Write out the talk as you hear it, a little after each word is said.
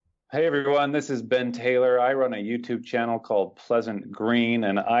Hey everyone, this is Ben Taylor. I run a YouTube channel called Pleasant Green,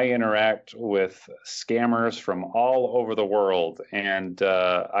 and I interact with scammers from all over the world. And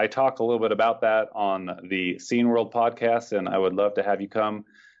I talk a little bit about that on the Scene World podcast, and I would love to have you come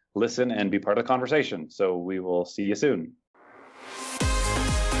listen and be part of the conversation. So we will see you soon.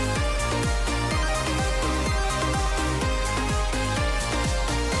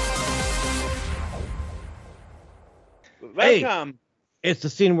 Welcome. It's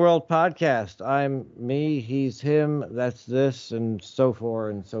the Scene World podcast. I'm me, he's him, that's this, and so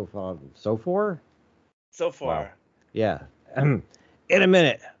forth and so far. So forth? So far. Wow. Yeah. In a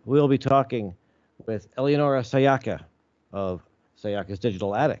minute, we'll be talking with Eleonora Sayaka of Sayaka's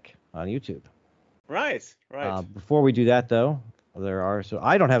Digital Attic on YouTube. Right. Before we do that, though,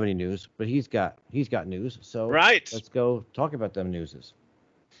 I don't have any news, but he's got news. So let's go talk about them newses.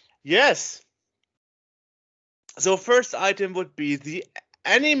 Yes. So first item would be the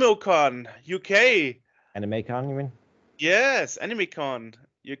AnimeCon UK. AnimeCon, you mean? Yes, AnimeCon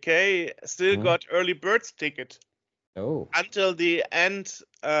UK still got early birds ticket. Oh. Until the end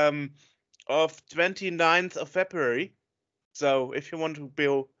of 29th of February. So if you want to be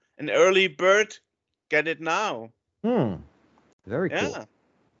an early bird, get it now. Very cool.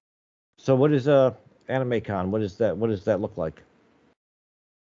 So what is AnimeCon? What does that look like?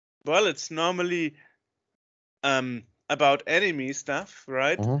 Well, it's normally about anime stuff,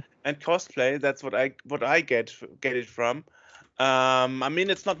 right? And cosplay. That's what I get it from. I mean,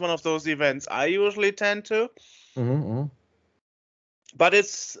 it's not one of those events I usually tend to. But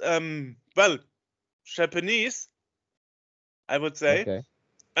it's Japanese, I would say. Okay.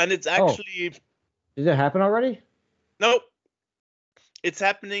 And it's actually. Did it happen already? No. It's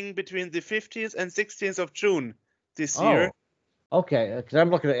happening between the 15th and 16th of June this year. Okay, because I'm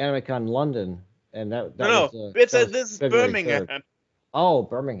looking at AnimeCon London, and that was, this is Birmingham. 3rd. Oh,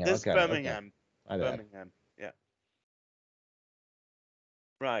 Birmingham. This is Birmingham. Okay. Birmingham, yeah.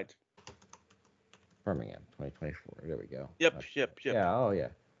 Right. Birmingham, 2024. There we go. Yep. Yeah.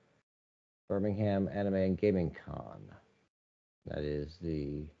 Birmingham Anime and Gaming Con. That is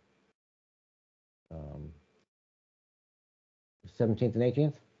the 17th and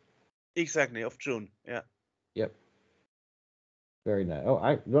 18th? Exactly, of June, yeah. Yep. Very nice.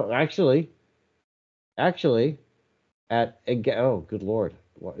 Actually, good Lord,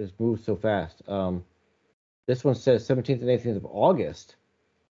 it's moved so fast. This one says 17th and 18th of August.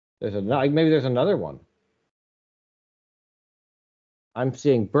 Maybe there's another one. I'm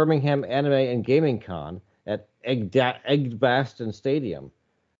seeing Birmingham Anime and Gaming Con at Edgbaston Stadium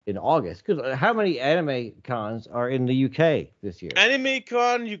in August. Because how many anime cons are in the UK this year?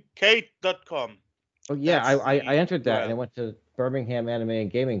 AnimeConUK.com. Oh yeah, I entered that and I went to Birmingham Anime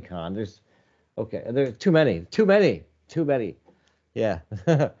and Gaming Con. There's too many. Yeah.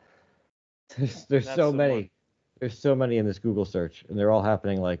 there's so many. There's so many in this Google search, and they're all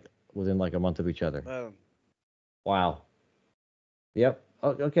happening within a month of each other. Wow. Yep. Oh,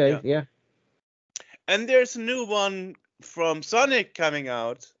 okay. Yeah. And there's a new one from Sonic coming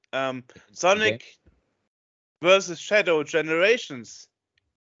out. Sonic versus Shadow Generations.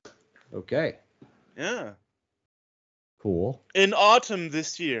 Okay. Yeah. Cool. In autumn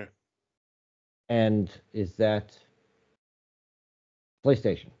this year. And is that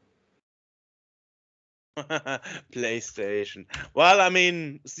PlayStation? PlayStation. Well, I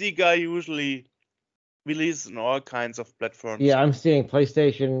mean, Sega usually releases on all kinds of platforms. Yeah, I'm seeing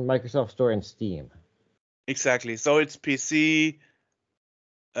PlayStation, Microsoft Store, and Steam. Exactly. So it's PC,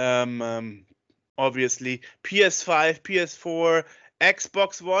 obviously PS5, PS4,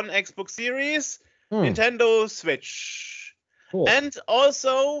 Xbox One, Xbox Series, Nintendo Switch, and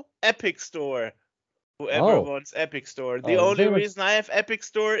also Epic Store. Whoever wants Epic Store. The only reason I have Epic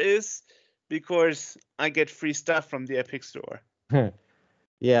Store is because I get free stuff from the Epic Store.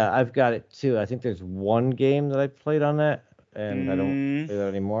 Yeah, I've got it too. I think there's one game that I played on that, and I don't play that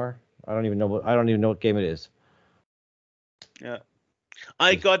anymore. I don't even know what game it is. Yeah,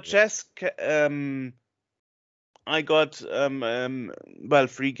 I got free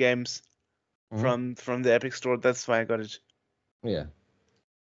games from the Epic Store. That's why I got it. Yeah.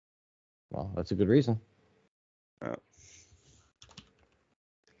 Well, that's a good reason. All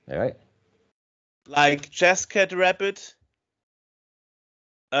right. Like Chess Cat Rabbit.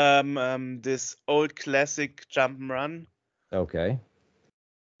 This old classic jump and run. Okay.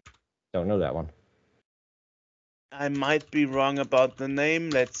 Don't know that one. I might be wrong about the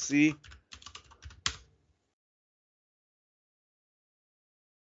name. Let's see.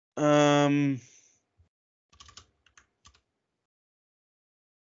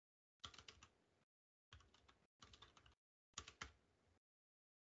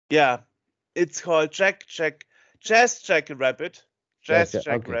 Yeah, it's called Jazz Jackrabbit. Jazz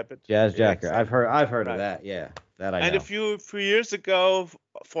Jackrabbit. Okay. Jazz Jacker. Exactly. I've heard of that. Yeah, that I know. And a few years ago,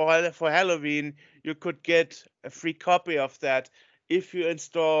 for Halloween, you could get a free copy of that if you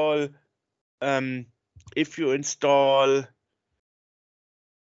install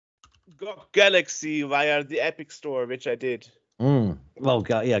Galaxy via the Epic Store, which I did. Well,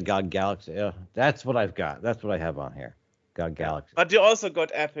 God Galaxy. Yeah, that's what I've got. That's what I have on here. God Galaxy. But you also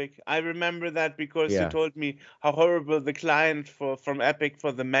got Epic. I remember that because you told me how horrible the client from Epic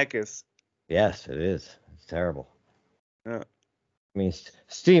for the Mac is. Yes, it is. It's terrible. Yeah. I mean,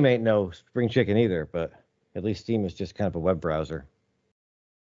 Steam ain't no spring chicken either, but at least Steam is just kind of a web browser.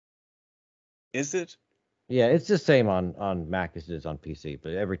 Is it? Yeah, it's the same on Mac as it is on PC,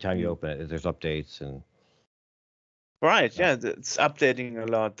 but every time you open it, there's updates and. Right. Yeah, it's updating a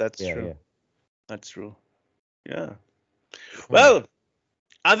lot. That's true. Yeah. That's true. Yeah. Well,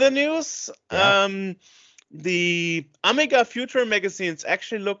 other news. Yeah. The Amiga Future magazine's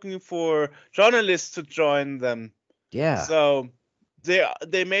actually looking for journalists to join them. Yeah. So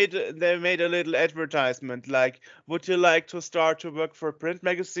they made a little advertisement like, would you like to start to work for a print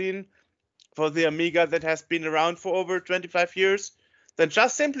magazine for the Amiga that has been around for over 25 years? Then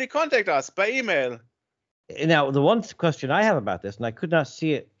just simply contact us by email. Now, the one question I have about this, and I could not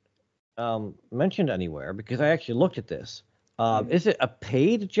see it mentioned anywhere because I actually looked at this. Is it a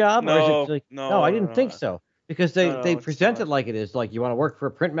paid job? No, or is it like, no, I didn't think so. Because they present it not. like it is like, you want to work for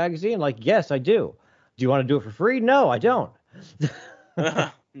a print magazine? Like, yes, I do. Do you want to do it for free? No, I don't.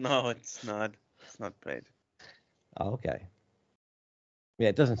 No, it's not. It's not paid. Oh, okay. Yeah,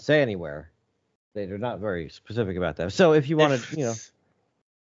 it doesn't say anywhere. They're not very specific about that. So if you want to,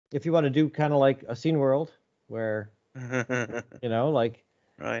 if you want to do kind of like a Scene World where, like.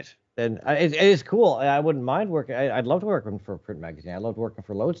 Right. And it is cool. I wouldn't mind working. I'd love to work for a print magazine. I loved working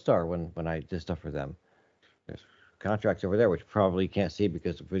for Lodestar when I did stuff for them. There's contracts over there, which probably can't see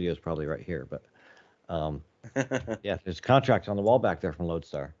because the video is probably right here. But yeah, there's contracts on the wall back there from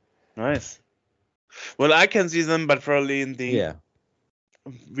Lodestar. Nice. Well, I can see them, but probably in the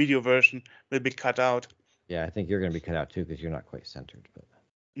video version will be cut out. Yeah, I think you're going to be cut out too because you're not quite centered. But.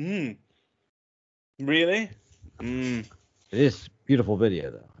 Really? It is beautiful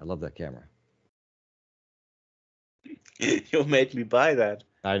video though. I love that camera. You made me buy that.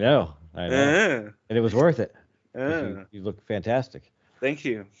 I know. And it was worth it. You look fantastic. Thank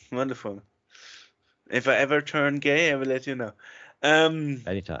you. Wonderful. If I ever turn gay, I will let you know.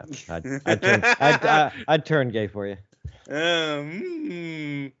 Anytime. I'd turn gay for you.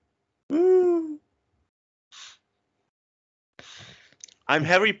 I'm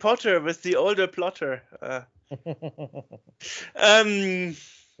Harry Potter with the older plotter.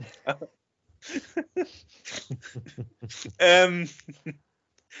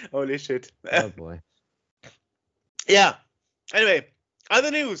 Holy shit. Oh boy. Yeah. Anyway,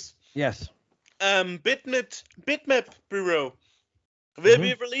 other news. Yes. Bitmap Bureau will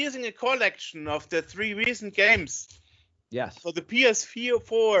be releasing a collection of the 3 recent games. Yes. For the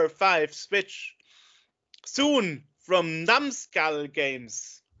PS4, 5, Switch. Soon from Numbskull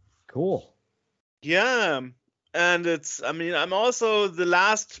Games. Cool. Yeah. And I'm also the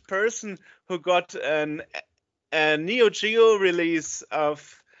last person who got a Neo Geo release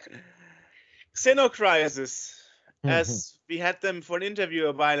of Xenocrisis, as we had them for an interview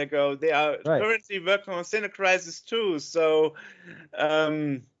a while ago. They are currently working on Xenocrisis 2, so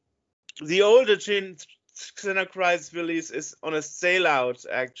the older Xenocrisis release is on a sale out,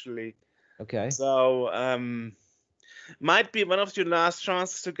 actually. Okay. So, might be one of your last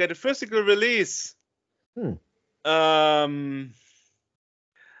chances to get a physical release. And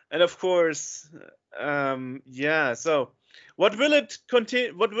of course, so what will it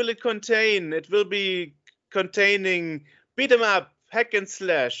contain? It will be containing beat 'em up, hack and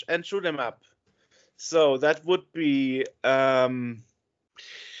slash, and shoot 'em up. So that would be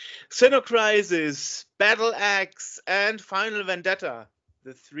Xenocrisis, Battle Axe, and Final Vendetta,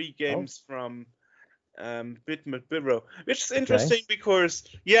 the 3 games from Bitmap Bureau, which is interesting because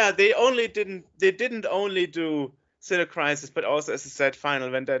they didn't only do Xenocrisis, but also, as I said, Final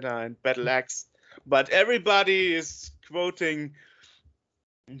Vendetta and Battle Axe. But everybody is quoting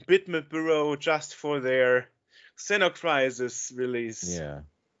Bitmap Bureau just for their Xenocrisis release. Yeah,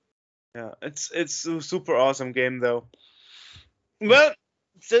 it's a super awesome game though. Well,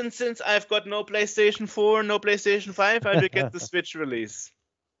 since I've got no PlayStation 4, no PlayStation 5, I will get the Switch release.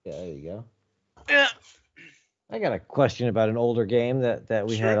 Yeah, there you go. Yeah. I got a question about an older game that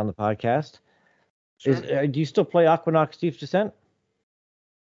we had on the podcast. Sure. Do you still play Aquanox Thief's Descent?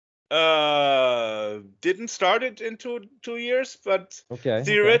 Didn't start it in two years, but okay,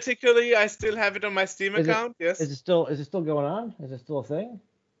 theoretically, I still have it on my Steam account. Yes. Is it still going on? Is it still a thing?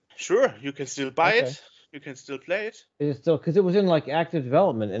 Sure, you can still buy it. You can still play it. Is it still, because it was in like active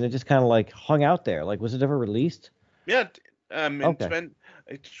development and it just kind of like hung out there? Like, was it ever released? Yeah.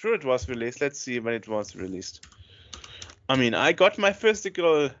 Sure, it was released. Let's see when it was released. I mean, I got my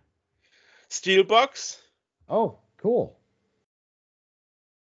physical Steelbox. Oh, cool.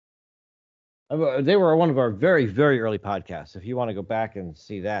 They were one of our very, very early podcasts. If you want to go back and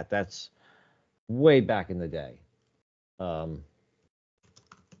see that, that's way back in the day.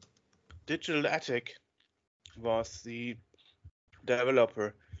 Digital Attic was the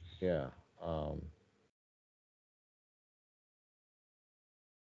developer. Yeah.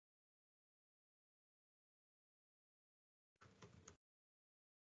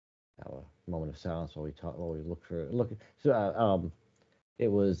 Have a moment of silence while we look. So it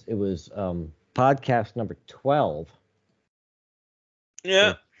was podcast number 12.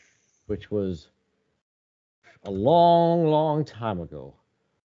 Yeah. Which was a long, long time ago.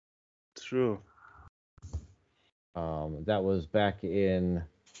 True. That was back in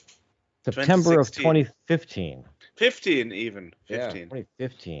September of 2015. 15 even. 15. Yeah,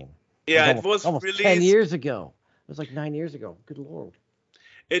 2015. Yeah, it was almost released 10 years ago. It was like 9 years ago. Good Lord.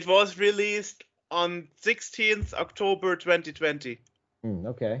 It was released on 16th October 2020.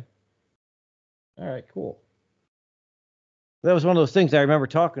 Okay. All right, cool. That was one of those things I remember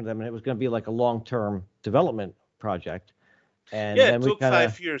talking to them, and it was going to be like a long-term development project. And yeah, then it took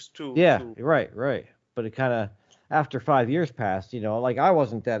 5 years too. Yeah, right. But it kind of, after 5 years passed, like I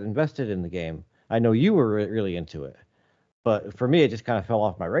wasn't that invested in the game. I know you were really into it. But for me, it just kind of fell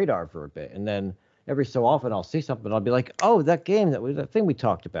off my radar for a bit. And then every so often I'll see something and I'll be like, oh, that game, that thing we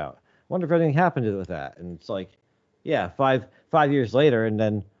talked about. Wonder if anything happened with that. And it's like, yeah, five years later, and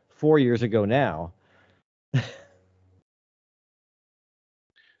then 4 years ago now.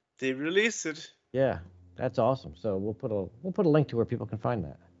 They released it. Yeah, that's awesome. So we'll put a link to where people can find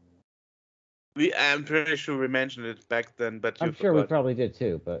that. I'm pretty sure we mentioned it back then, but I'm sure we probably did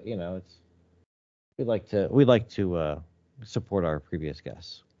too. But we like to support our previous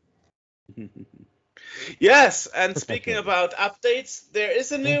guests. Yes, and speaking about updates, there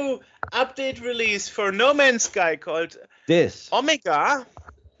is a new update release for No Man's Sky called Omega.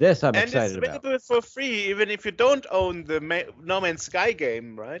 This I'm excited about. And it's available for free, even if you don't own the No Man's Sky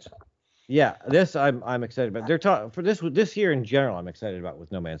game, right? Yeah, this I'm excited about. They're talking for this year in general. I'm excited about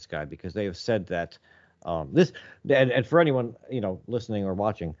with No Man's Sky because they have said that this and for anyone listening or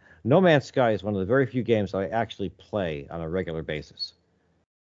watching, No Man's Sky is one of the very few games I actually play on a regular basis.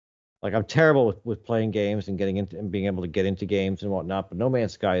 Like I'm terrible with playing games and getting into and being able to get into games and whatnot, but No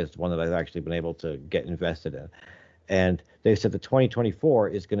Man's Sky is the one that I've actually been able to get invested in. And they said that 2024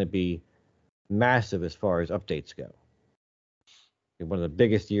 is going to be massive as far as updates go. One of the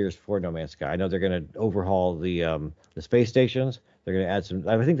biggest years for No Man's Sky. I know they're going to overhaul the space stations. They're going to add some.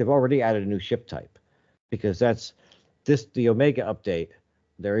 I think they've already added a new ship type, because the Omega update.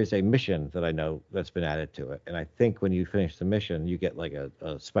 There is a mission that I know that's been added to it, and I think when you finish the mission, you get like a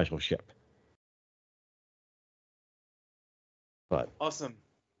special ship. But awesome.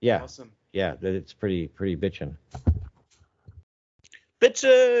 Yeah. Awesome. Yeah, it's pretty bitchin'.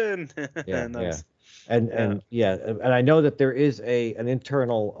 Yeah. Nice. Yeah. And I know that there is an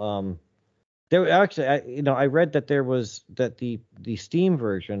internal there actually I read that the Steam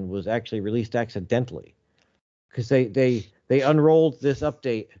version was actually released accidentally, because they unrolled this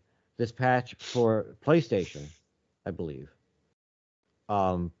update, this patch for PlayStation, I believe.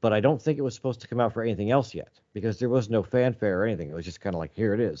 But I don't think it was supposed to come out for anything else yet, because there was no fanfare or anything. It was just kind of like,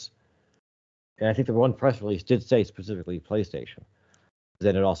 here it is. And I think the one press release did say specifically PlayStation.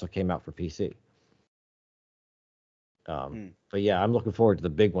 Then it also came out for PC. But yeah, I'm looking forward to the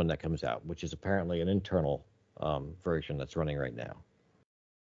big one that comes out, which is apparently an internal version that's running right now.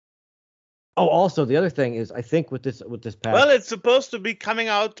 Oh, also the other thing is, I think with this patch. Well, it's supposed to be coming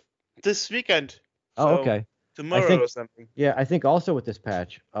out this weekend. Oh, okay. Tomorrow or something. Yeah, I think also with this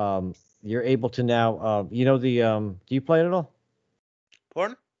patch, you're able to now, do you play it at all?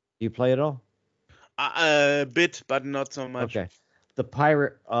 Porn? Do you play it all? A bit, but not so much. Okay. The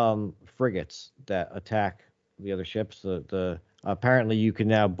pirate frigates that attack the other ships, the apparently you can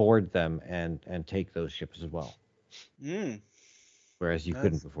now board them and take those ships as well. Whereas you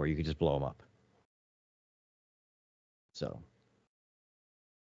couldn't before. You could just blow them up. So,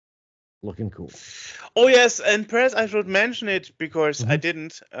 looking cool. Oh yes, and perhaps I should mention it because I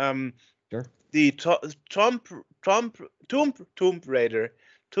didn't. Sure. The Tomb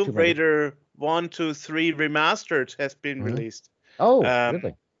Raider 1, 2, 3 remastered has been released. Oh,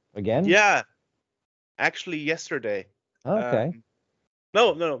 really? Again? Yeah. Actually, yesterday. Okay.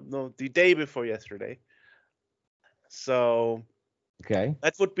 No. The day before yesterday. So. Okay.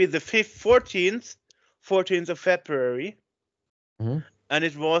 That would be the 14th of February. Mm-hmm. And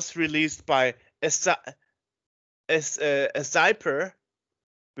it was released by a Zyper,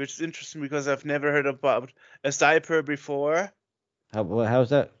 which is interesting because I've never heard about a Zyper before. How's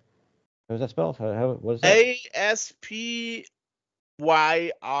that? How's that spelled? What is that? Aspyr.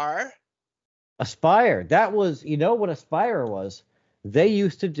 Aspire. That was, you know what Aspire was? They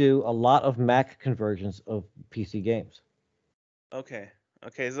used to do a lot of Mac conversions of PC games. Okay,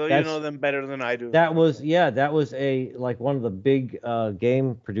 so you know them better than I do. That was a like one of the big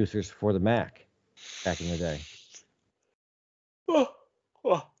game producers for the Mac back in the day.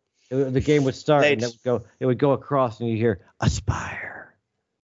 The game would start and it would go across and you hear Aspire.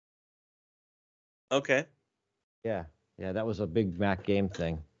 Okay. Yeah, that was a big Mac game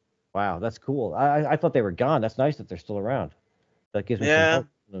thing. Wow, that's cool. I thought they were gone. That's nice that they're still around. That gives me some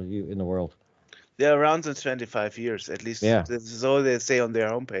hope in the world. They're around since 25 years, at least. Yeah. This is all they say on their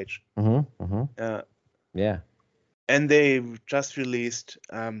homepage. Yeah. And they just released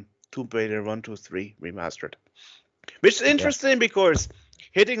Tomb Raider 1, 2, 3 remastered. Which is interesting because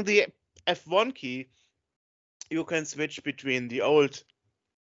hitting the F1 key, you can switch between the old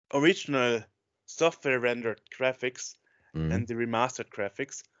original software rendered graphics and the remastered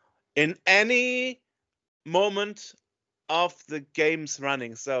graphics in any moment of the game's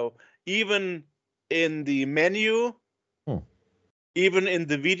running. So even in the menu, even in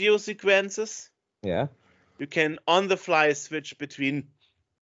the video sequences, you can on the fly switch between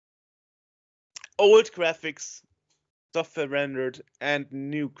old graphics, software rendered, and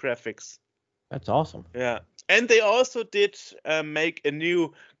new graphics. That's awesome. Yeah. And they also did make a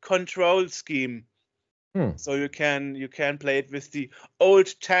new control scheme. So you can play it with the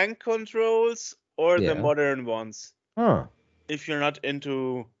old tank controls or the modern ones. If you're not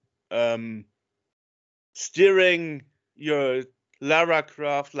into steering your Lara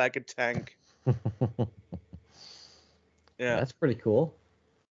Croft like a tank. Yeah. That's pretty cool.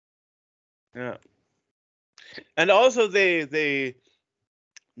 Yeah. And also they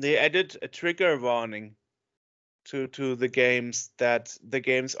added a trigger warning to the games, that the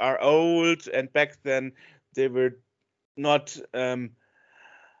games are old and back then they were not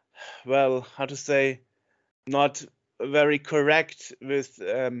not very correct with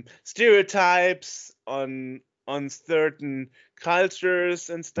stereotypes on certain cultures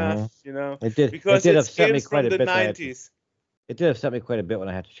and stuff, you know. It did. Because it did it's upset me games quite from a the bit. 90s. It did upset me quite a bit when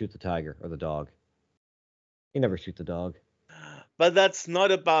I had to shoot the tiger or the dog. You never shoot the dog. But that's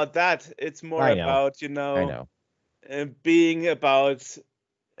not about that. It's more about, being about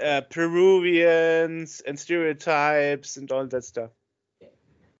Peruvians and stereotypes and all that stuff.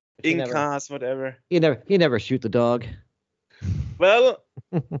 Incas, whatever. You never shoot the dog. Well,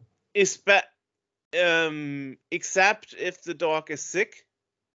 except if the dog is sick.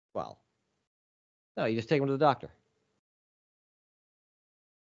 Well, no, you just take him to the doctor.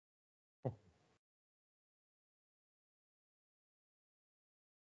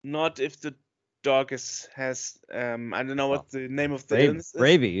 Not if the dog has I don't know what the name of the illness is.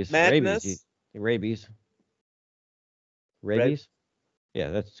 Rabies. Madness? Rabies. Yeah,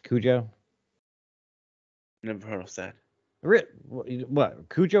 that's Cujo. Never heard of that. What?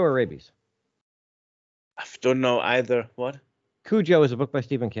 Cujo or rabies? I don't know either. What? Cujo is a book by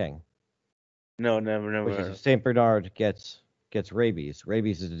Stephen King. No, never. Which is Saint Bernard gets rabies.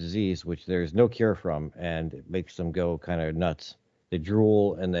 Rabies is a disease which there's no cure from, and it makes them go kind of nuts. They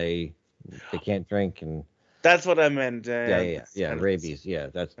drool and they can't drink, and that's what I meant. Yeah. Rabies. Yeah,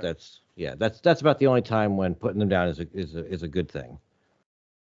 that's about the only time when putting them down is a good thing.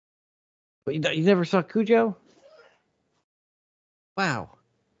 But you never saw Cujo? Wow,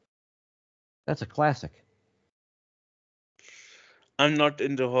 that's a classic. I'm not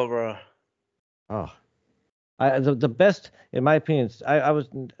into horror. Oh, the best, in my opinion.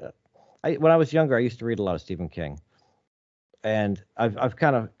 When I was younger, I used to read a lot of Stephen King. And I've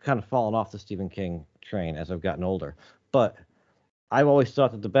kind of fallen off the Stephen King train as I've gotten older. But I've always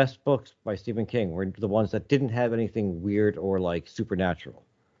thought that the best books by Stephen King were the ones that didn't have anything weird or like supernatural.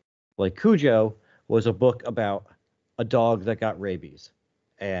 Like Cujo was a book about a dog that got rabies.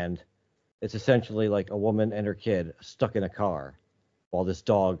 And it's essentially like a woman and her kid stuck in a car while this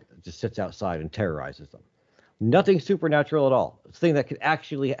dog just sits outside and terrorizes them. Nothing supernatural at all. It's a thing that could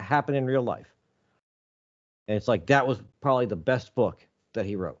actually happen in real life. And it's like that was probably the best book that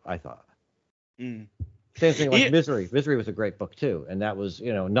he wrote, I thought. Same thing like Misery. Misery was a great book too, and that was,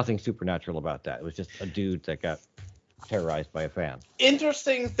 nothing supernatural about that. It was just a dude that got terrorized by a fan.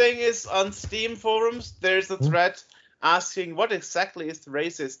 Interesting thing is, on Steam forums, there's a thread asking what exactly is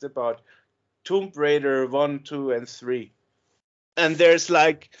racist about Tomb Raider 1, 2, and 3. And there's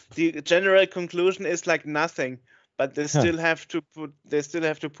like the general conclusion is like nothing, but they still have to put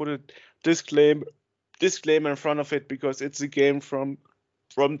a disclaimer in front of it because it's a game from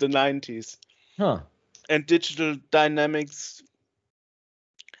the 90s. And Digital Dynamics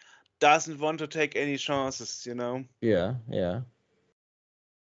doesn't want to take any chances, you know. Yeah. Yeah.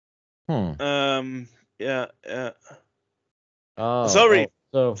 Oh, sorry,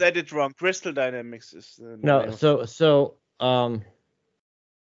 so said it wrong. Crystal Dynamics is the name.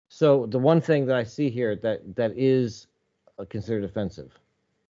 So the one thing that I see here that is considered offensive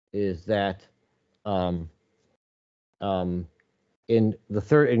is that in the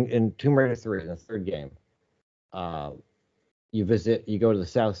third in Tomb Raider 3, in the third game, you go to the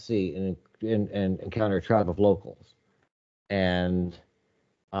South Sea and encounter a tribe of locals, and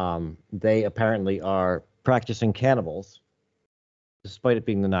they apparently are practicing cannibals, despite it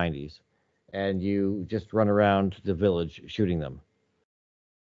being the 90s, and you just run around the village shooting them.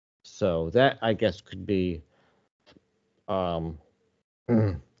 So that, I guess, could be a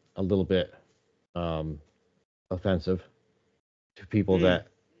little bit offensive to people that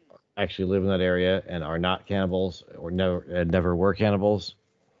actually live in that area and are not cannibals or never were cannibals.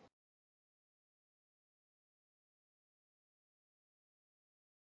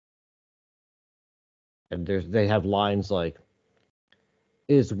 And they have lines like,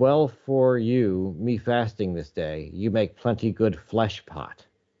 "Is well for you, me fasting this day. You make plenty good flesh pot."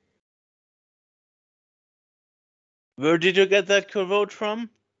 Where did you get that quote from?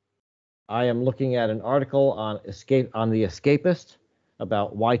 I am looking at an article on The Escapist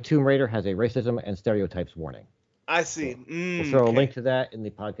about why Tomb Raider has a racism and stereotypes warning. I see. So we'll throw a link to that in the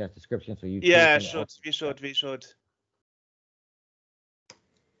podcast description, so you. Yeah, we should.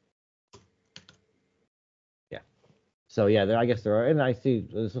 Yeah. So yeah, I guess there are, and I see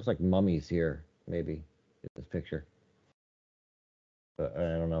this looks like mummies here, maybe in this picture, but I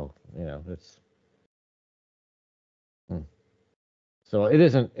don't know. You know, it's. So it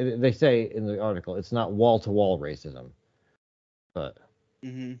isn't. They say in the article it's not wall-to-wall racism, but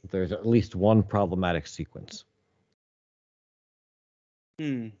there's at least one problematic sequence.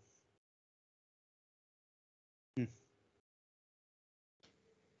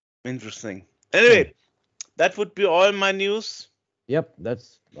 Interesting. Anyway, that would be all my news. Yep,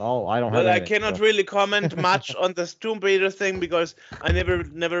 that's all. I don't have. Well, I cannot really comment much on this Tomb Raider thing because I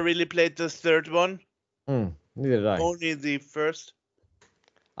never really played this third one. Neither did I. Only the first.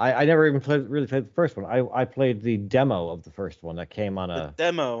 I never even really played the first one. I played the demo of the first one that came on a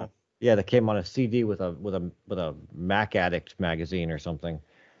demo. That came on a CD with a Mac Addict magazine or something.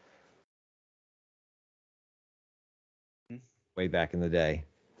 Way back in the day.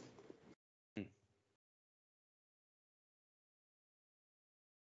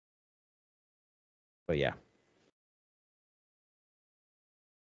 But yeah.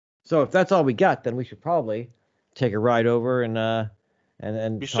 So if that's all we got, then we should probably take a ride over and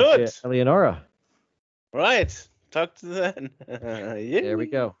we talk should. to Eleonora. Right. Talk to them. There we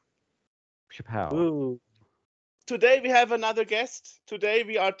go. Ooh. Today we have another guest. Today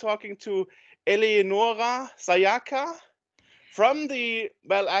we are talking to Eleonora Sayaka from the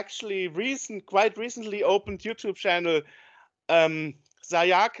quite recently opened YouTube channel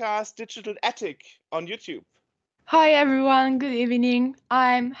Sayaka's Digital Attic on YouTube. Hi everyone, good evening.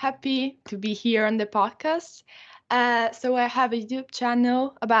 I'm happy to be here on the podcast. So I have a YouTube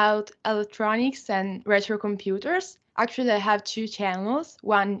channel about electronics and retro computers. Actually, I have two channels,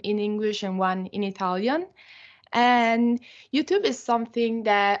 one in English and one in Italian. And YouTube is something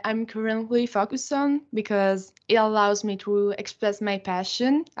that I'm currently focused on because it allows me to express my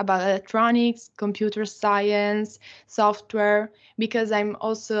passion about electronics, computer science, software, because I'm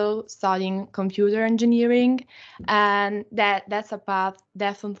also studying computer engineering, and that's a path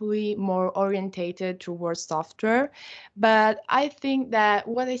definitely more orientated towards software. But I think that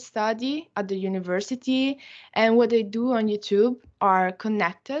what I study at the university and what I do on YouTube are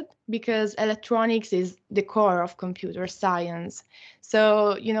connected because electronics is the core of computer science.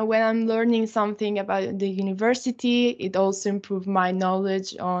 So, when I'm learning something about the university, it also improves my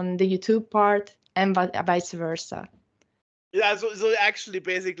knowledge on the YouTube part and vice versa. Yeah, so actually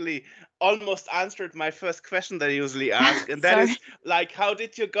basically almost answered my first question that I usually ask, and that is like, how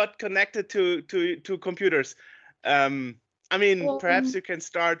did you got connected to computers? Perhaps you can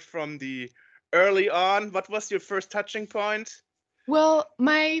start from the early on. What was your first touching point? Well,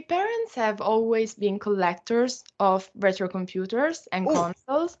 my parents have always been collectors of retro computers and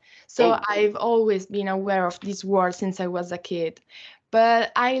consoles, so I've always been aware of this world since I was a kid.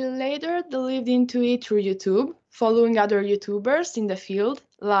 But I later delved into it through YouTube, following other YouTubers in the field,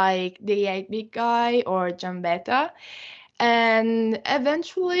 like the 8-Bit Guy or Jambetta. And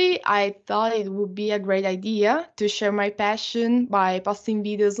eventually, I thought it would be a great idea to share my passion by posting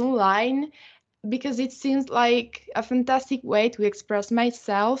videos online because it seems like a fantastic way to express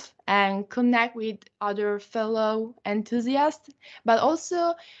myself and connect with other fellow enthusiasts, but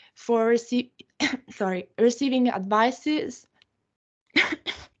also for receiving advices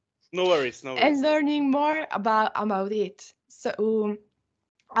No worries. and learning more about it. So,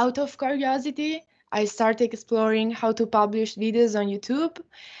 out of curiosity, I started exploring how to publish videos on YouTube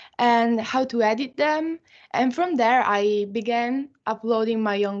and how to edit them. And from there, I began uploading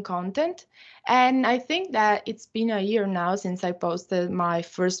my own content. And I think that it's been a year now since I posted my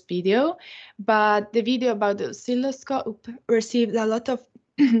first video, but the video about the oscilloscope received a lot of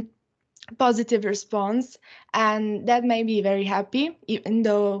positive response, and that made me very happy, even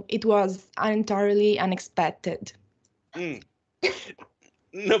though it was entirely unexpected.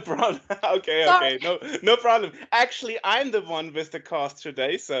 No problem. Okay. No problem. Actually, I'm the one with the cost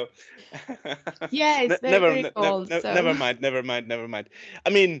today, so yeah, it's very cold. Never mind. I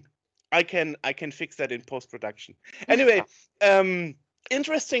mean, I can fix that in post production. Anyway,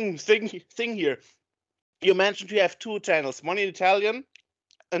 interesting thing here. You mentioned you have two channels, one in Italian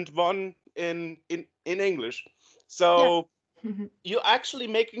and one in English. So you're actually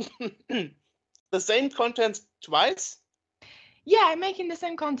making the same content twice? Yeah, I'm making the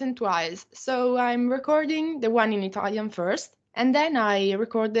same content twice. So I'm recording the one in Italian first, and then I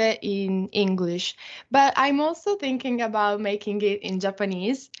record it in English. But I'm also thinking about making it in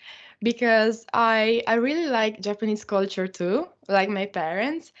Japanese because I really like Japanese culture too, like my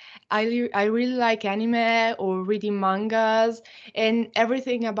parents. I really like anime or reading mangas and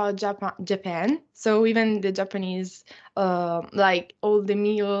everything about Japan. So even the Japanese, like all the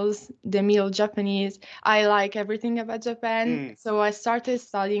meal Japanese, I like everything about Japan. So I started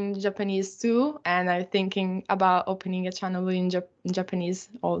studying Japanese too, and I'm thinking about opening a channel in Japanese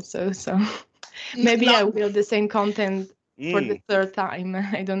also. So maybe I will the same content for the third time.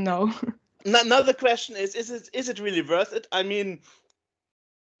 I don't know. Another question is it really worth it? I mean,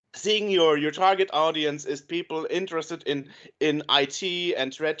 seeing your target audience is people interested in IT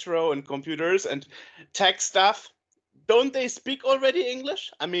and retro and computers and tech stuff. Don't they speak already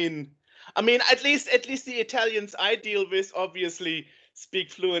English? I mean, at least the Italians I deal with obviously speak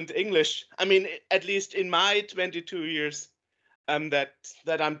fluent English. I mean, at least in my 22 years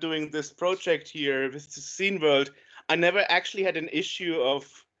that I'm doing this project here with the Scene World, I never actually had an issue of,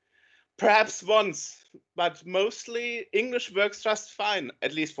 perhaps once, but mostly English works just fine,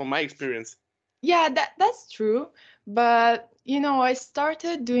 at least from my experience. Yeah, that's true. But I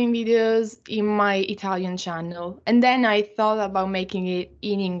started doing videos in my Italian channel, and then I thought about making it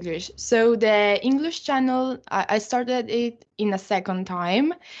in English. So the English channel, I started it in a second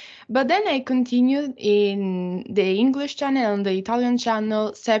time, but then I continued in the English channel and the Italian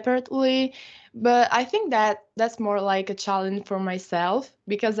channel separately. But I think that that's more like a challenge for myself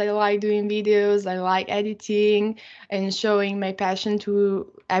because I like doing videos, I like editing and showing my passion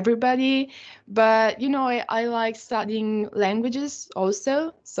to everybody. But I like studying languages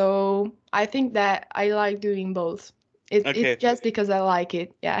also, so I think that I like doing both. It's just because I like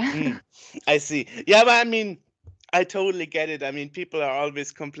it. Yeah. I see. Yeah, but I mean, I totally get it. I mean, people are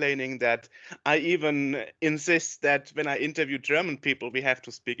always complaining that I even insist that when I interview German people, we have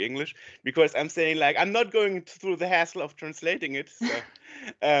to speak English because I'm saying, like, I'm not going through the hassle of translating it. So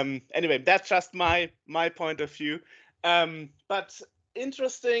anyway, that's just my point of view. But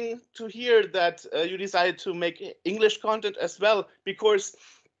interesting to hear that you decided to make English content as well, because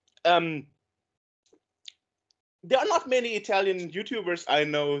there are not many Italian YouTubers I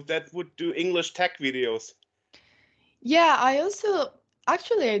know that would do English tech videos. Yeah, I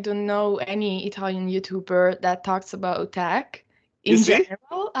don't know any Italian YouTuber that talks about tech in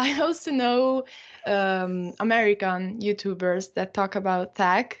general. I also know American YouTubers that talk about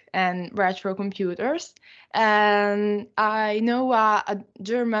tech and retro computers. And I know a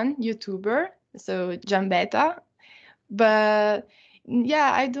German YouTuber, so Giambetta, but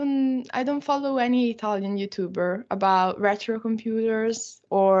yeah, I don't follow any Italian YouTuber about retro computers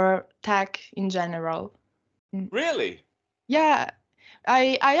or tech in general. Really? Yeah,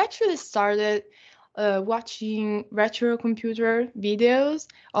 I actually started watching retro computer videos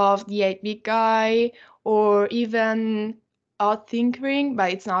of the 8-Bit Guy or even odd tinkering,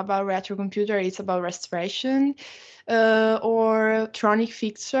 but it's not about retro computer. It's about restoration or tronic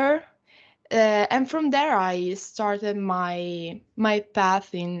fixer. And from there, I started my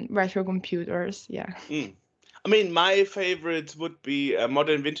path in retro computers. Yeah. I mean, my favorite would be a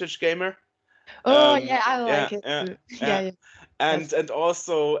modern vintage gamer. Oh yeah, I like it too. Yeah. And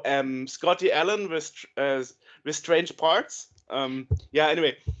also Scotty Allen with Strange Parts.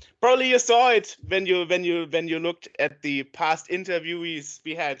 Anyway, probably you saw it when you looked at the past interviewees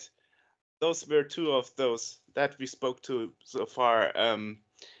we had. Those were two of those that we spoke to so far.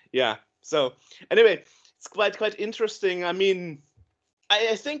 So anyway, it's quite interesting. I mean,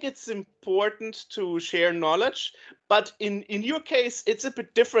 I think it's important to share knowledge, but in your case, it's a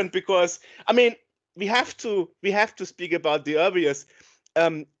bit different because I mean, we have to speak about the obvious.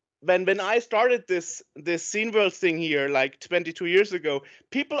 When I started this scene world thing here like 22 years ago,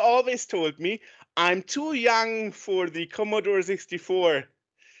 people always told me I'm too young for the Commodore 64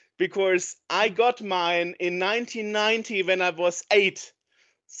 because I got mine in 1990 when I was 8.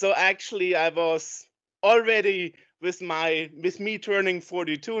 So actually, I was already with me turning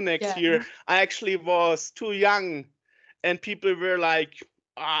 42 next year. I actually was too young, and people were like,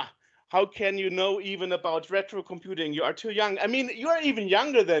 how can you know even about retro computing? You are too young. I mean, you are even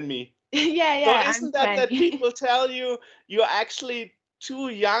younger than me. Yeah. So isn't that people tell you you're actually too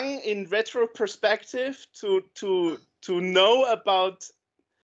young in retro perspective to know about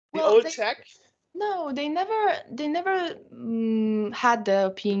the old tech? No, they never had the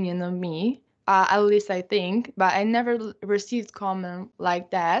opinion of me. At least I think, but I never received comment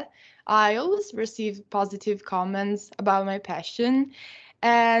like that. I always received positive comments about my passion,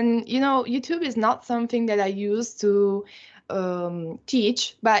 and YouTube is not something that I use to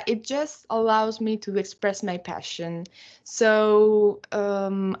teach, but it just allows me to express my passion. So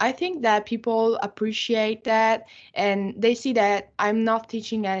I think that people appreciate that, and they see that I'm not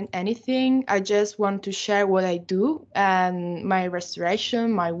teaching anything. I just want to share what I do and my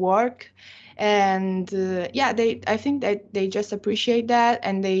restoration, my work. And I think that they just appreciate that,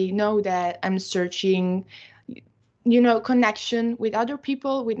 and they know that I'm searching connection with other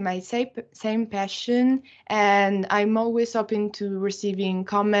people with my same passion, and I'm always open to receiving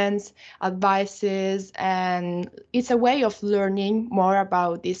comments, advices, and it's a way of learning more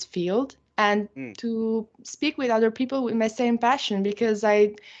about this field and to speak with other people with my same passion, because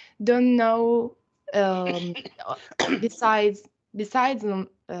I don't know besides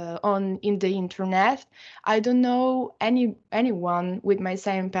on in the internet, I don't know anyone with my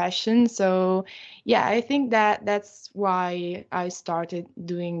same passion. So yeah, I think that that's why I started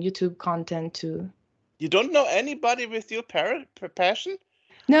doing YouTube content too. You don't know anybody with your passion?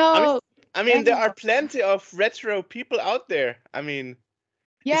 No. I mean, there are plenty of retro people out there. I mean,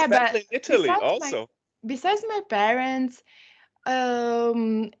 yeah, especially but in Italy also. Besides my parents,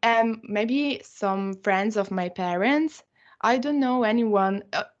 and maybe some friends of my parents, I don't know anyone,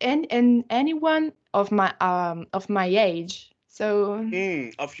 and anyone of my age. So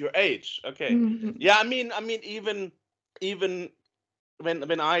of your age, okay. Mm-hmm. Yeah, I mean, even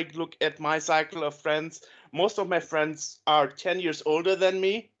when I look at my cycle of friends, most of my friends are 10 years older than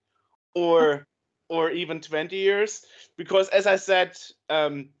me, or even 20 years, because as I said,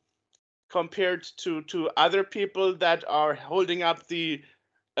 compared to other people that are holding up the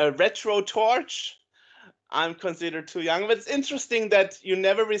retro torch, I'm considered too young. But it's interesting that you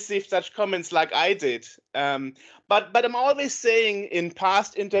never received such comments like I did. But I'm always saying in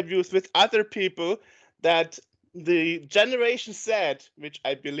past interviews with other people that the Generation Z, which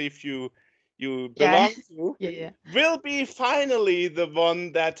I believe you belong to, will be finally the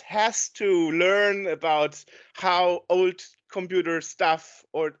one that has to learn about how old computer stuff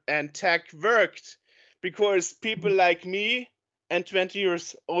and tech worked, because people like me and 20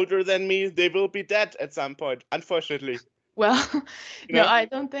 years older than me, they will be dead at some point, unfortunately. Well, no, I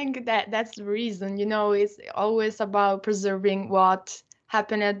don't think that that's the reason. It's always about preserving what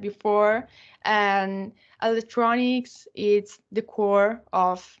happened before, and electronics is the core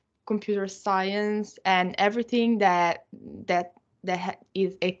of computer science and everything and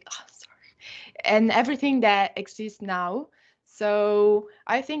everything that exists now. So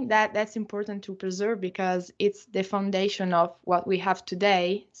I think that that's important to preserve because it's the foundation of what we have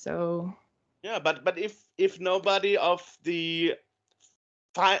today. So yeah, but if nobody of the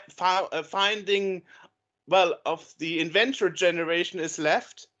finding of the inventor generation is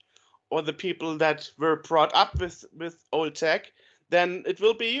left, or the people that were brought up with old tech, then it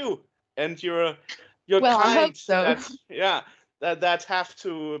will be you and your well, kind I hope so. that have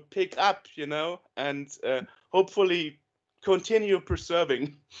to pick up, and hopefully continue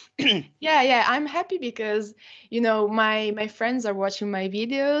preserving. Yeah, I'm happy because my friends are watching my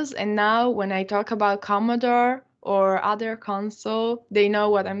videos, and now when I talk about Commodore or other console, they know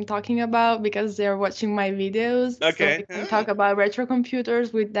what I'm talking about because they're watching my videos. So I can talk about retro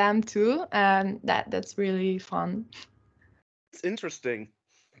computers with them too, and that's really fun. It's interesting.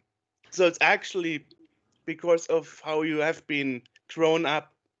 So it's actually because of how you have been grown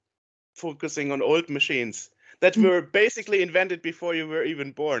up focusing on old machines that were basically invented before you were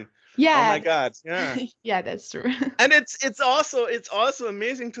even born. Yeah. Oh my God. Yeah. Yeah, that's true. And it's also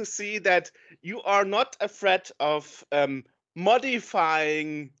amazing to see that you are not afraid of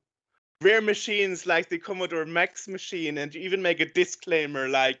modifying rare machines like the Commodore Max machine, and you even make a disclaimer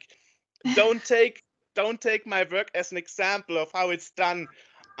like, don't take my work as an example of how it's done.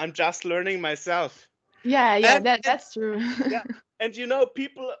 I'm just learning myself. Yeah, that's true. Yeah, and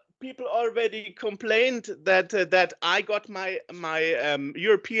people already complained that I got my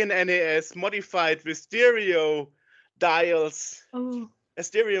European NAS modified with stereo dials, a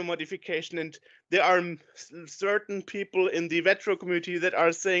stereo modification, and there are certain people in the retro community that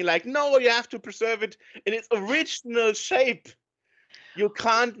are saying like, no, you have to preserve it in its original shape. You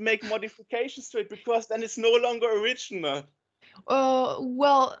can't make modifications to it because then it's no longer original.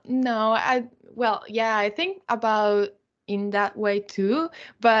 Well, no, I think about in that way too,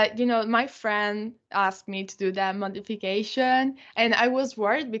 but my friend asked me to do that modification, and I was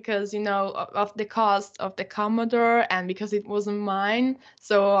worried because of the cost of the Commodore and because it wasn't mine.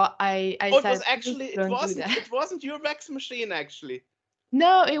 So I said, it wasn't your Max machine actually.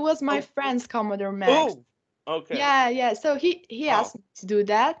 No, it was my friend's Commodore Max. Oh, okay. Yeah. So he asked me to do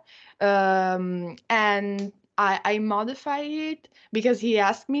that, and I modified it because he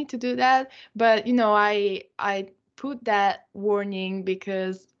asked me to do that. But I put that warning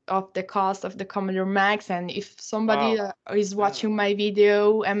because of the cost of the Commodore Max, and if somebody is watching my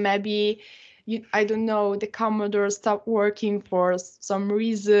video and maybe I don't know, the Commodore stopped working for some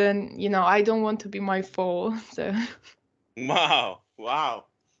reason, I don't want to be my fault. So. Wow.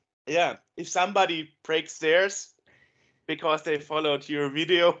 Yeah, if somebody breaks theirs because they followed your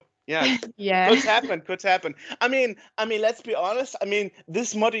video, yeah, could happen. I mean, let's be honest. I mean,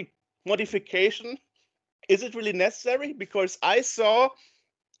 this modification, is it really necessary? Because I saw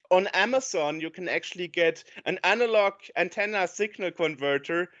on Amazon you can actually get an analog antenna signal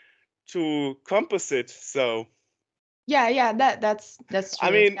converter to composite. So. Yeah, that's true.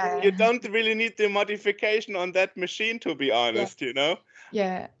 I mean, you don't really need the modification on that machine, to be honest,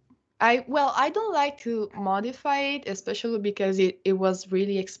 Yeah. I don't like to modify it, especially because it was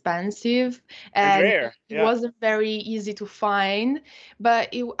really expensive and rare. It wasn't very easy to find.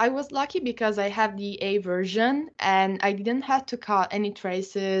 But I was lucky because I have the A version and I didn't have to cut any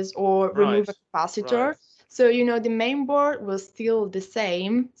traces or remove a capacitor. Right. So, the main board was still the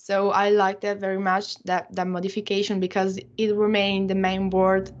same. So I liked that very much, that modification, because it remained the main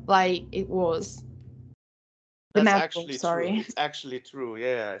board like it was. That's actually true. It's actually true.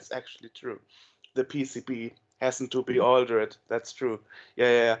 Yeah, it's actually true. The PCB hasn't to be altered. That's true.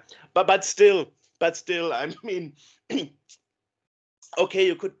 Yeah. But still, I mean, okay,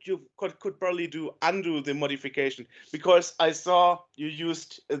 you could probably undo the modification, because I saw you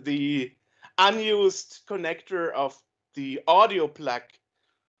used the unused connector of the audio plug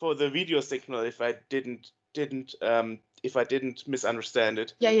for the video signal. If I didn't misunderstand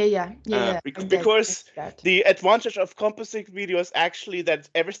it. Yeah. Because the advantage of composite video is actually that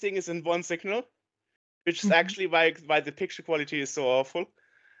everything is in one signal, which is actually why the picture quality is so awful.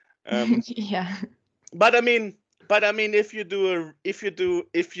 Yeah. But I mean, if you do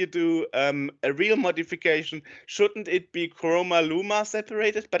a real modification, shouldn't it be chroma luma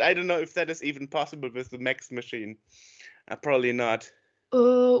separated? But I don't know if that is even possible with the Max machine. Probably not.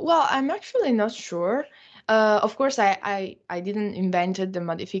 Well, I'm actually not sure. Of course, I didn't invented the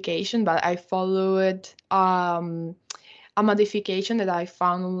modification, but I followed a modification that I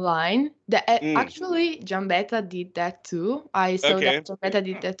found online. That actually Giambetta did that too. I saw that Giambetta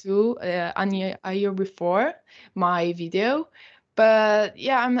did that too a year before my video. But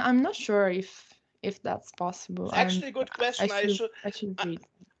yeah, I'm not sure if that's possible. It's actually a good question.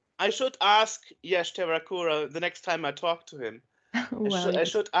 I should ask Yash Terakura the next time I talk to him. I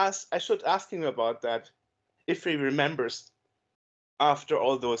should ask him about that, if he remembers after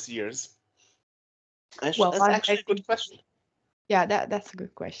all those years. That's actually a good question. Yeah, that's a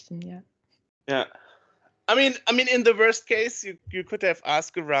good question. Yeah. I mean, in the worst case, you could have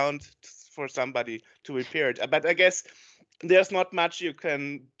asked around for somebody to repair it. But I guess there's not much you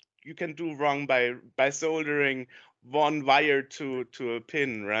can do wrong by soldering one wire to a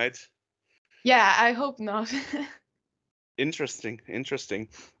pin, right? Yeah, I hope not. Interesting.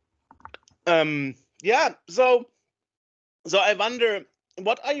 Yeah. So I wonder,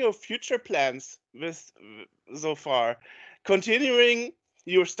 what are your future plans with so far? Continuing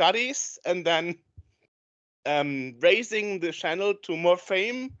your studies and then raising the channel to more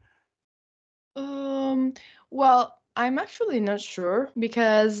fame? Well, I'm actually not sure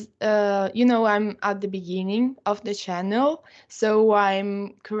because, I'm at the beginning of the channel. So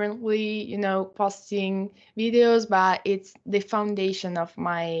I'm currently, posting videos, but it's the foundation of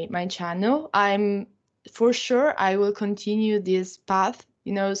my channel. I'm for sure I will continue this path.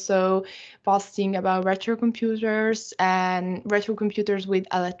 So posting about retro computers and retro computers with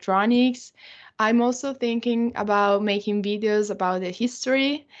electronics. I'm also thinking about making videos about the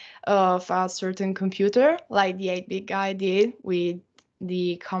history of a certain computer, like the 8-bit guy did with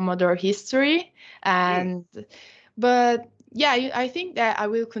the Commodore history. And but yeah, I think that I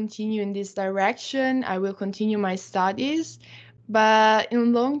will continue in this direction. I will continue my studies, but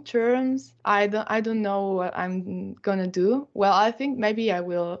in long terms, I don't know what I'm gonna do. Well, I think maybe I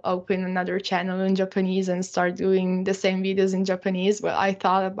will open another channel in Japanese and start doing the same videos in Japanese. Well, I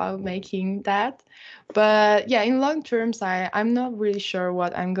thought about making that, but yeah, in long terms, I'm not really sure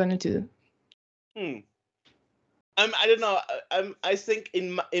what I'm gonna do. I don't know. I think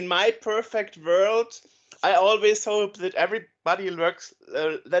in my perfect world, I always hope that everybody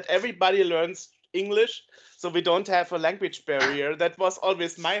learns English, so we don't have a language barrier. That was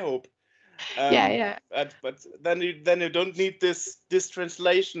always my hope. Yeah. But then you don't need this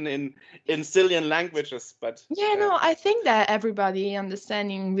translation in zillion languages. But Yeah, no, I think that everybody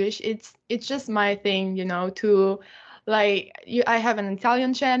understand English. It's just my thing, to like I have an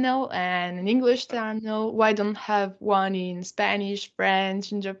Italian channel and an English channel. Why don't have one in Spanish,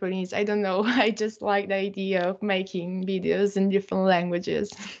 French, and Japanese? I don't know. I just like the idea of making videos in different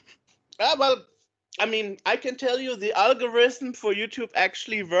languages. Well, I mean, I can tell you the algorithm for YouTube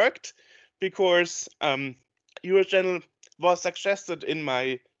actually worked because your channel was suggested in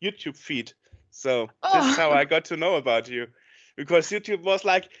my YouTube feed. So this is how I got to know about you. Because YouTube was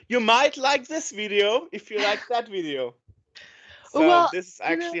like, you might like this video if you like that video. So Well, this is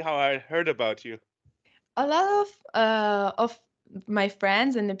actually how I heard about you. A lot of my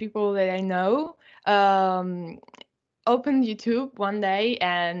friends and the people that I know opened YouTube one day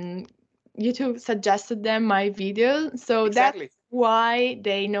and YouTube suggested them my videos. So Exactly. that's why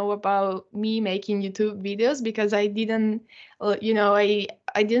they know about me making YouTube videos, because I didn't, I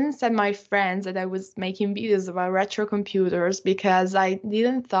didn't send my friends that I was making videos about retro computers because I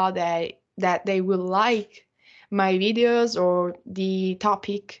didn't thought that they would like my videos or the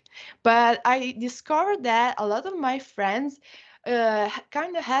topic. But I discovered that a lot of my friends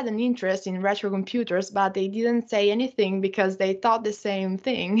kind of had an interest in retro computers, but they didn't say anything because they thought the same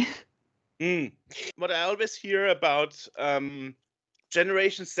thing. What I always hear about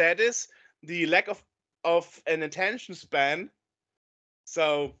Generation Z is the lack of an attention span.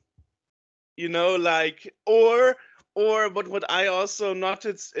 So, like, or what I also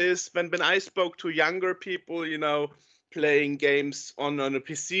noticed is when I spoke to younger people, playing games on a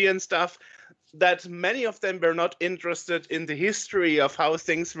PC and stuff, that many of them were not interested in the history of how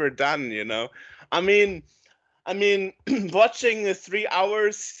things were done. I mean, watching a 3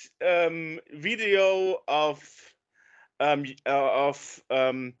 hours video of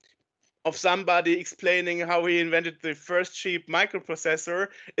somebody explaining how he invented the first cheap microprocessor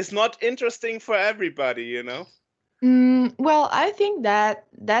is not interesting for everybody. Well, I think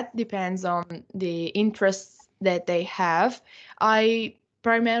that depends on the interests that they have. I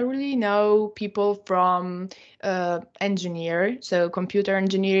primarily know people from engineer, so computer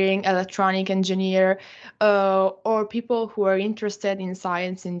engineering, electronic engineer, or people who are interested in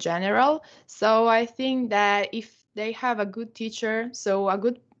science in general. So I think that if they have a good teacher, so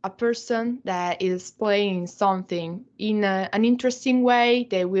a person that is playing something in an interesting way,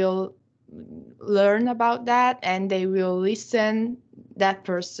 they will learn about that and they will listen that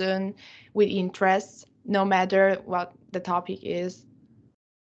person with interest no matter what the topic is.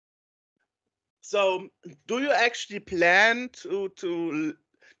 So do you actually plan to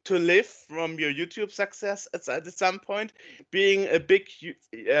live from your YouTube success at some point, being a big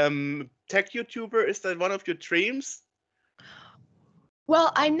tech YouTuber? Is that one of your dreams?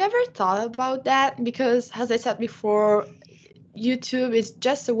 Well, I never thought about that because, as I said before, YouTube is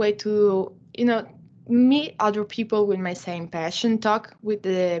just a way to, meet other people with my same passion, talk with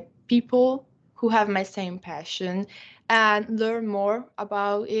the people who have my same passion, and learn more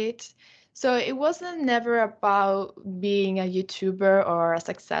about it. So it wasn't never about being a YouTuber or a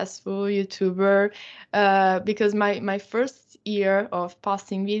successful YouTuber, because my first year of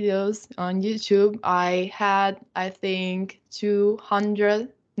posting videos on YouTube, I had, I think,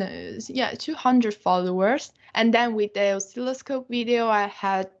 200, no, yeah, 200 followers. And then with the oscilloscope video, I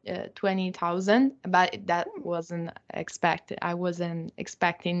had 20,000, but that wasn't expected. I wasn't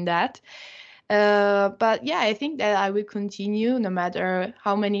expecting that. But yeah, I think that I will continue no matter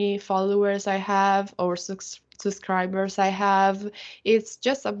how many followers I have or subscribers I have. It's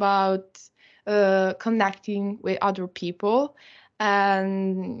just about connecting with other people.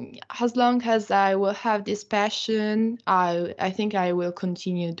 And as long as I will have this passion, I think I will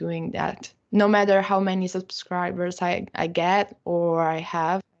continue doing that. No matter how many subscribers I get or I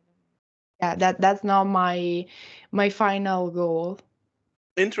have. Yeah, that's not my final goal.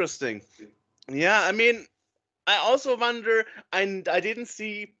 Interesting. Yeah, I mean, I also wonder, and I didn't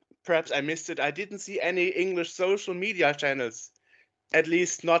see, perhaps I missed it, I didn't see any English social media channels, at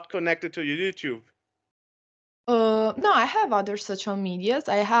least not connected to your YouTube. No, I have other social medias.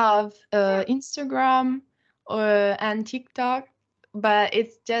 I have Instagram and TikTok, but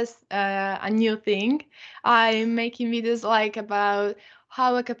it's just a new thing. I'm making videos like about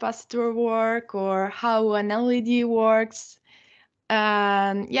how a capacitor work or how an LED works.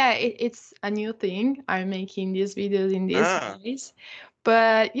 Yeah, it's a new thing. I'm making these videos in these days.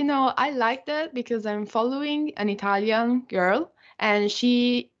 But I like that because I'm following an Italian girl and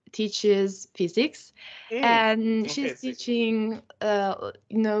she teaches physics and she's teaching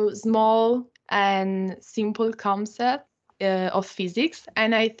small and simple concepts of physics,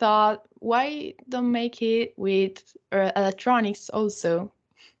 and I thought, why don't make it with electronics also?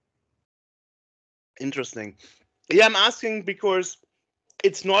 Interesting. Yeah, I'm asking because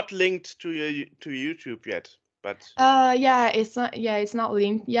it's not linked to YouTube yet, but it's not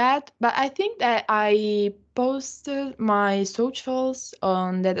linked yet, but I think that I posted my socials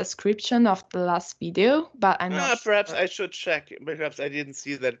on the description of the last video, but I'm not sure. Perhaps I should check. Perhaps I didn't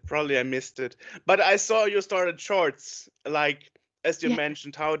see that. Probably I missed it. But I saw you started shorts, like as you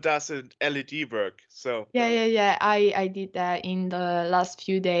mentioned. How does an LED work? So yeah. I did that in the last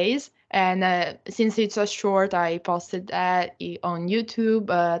few days, and since it's a short, I posted that on YouTube,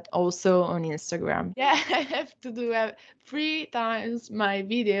 but also on Instagram. Yeah, I have to do 3 times my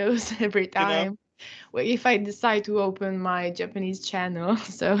videos every time. If I decide to open my Japanese channel.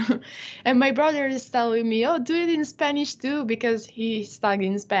 So, and my brother is telling me, "Oh, do it in Spanish too," because he's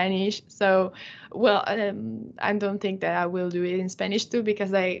studying Spanish. So, well, I don't think that I will do it in Spanish too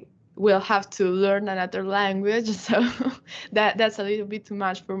because I will have to learn another language. So that's a little bit too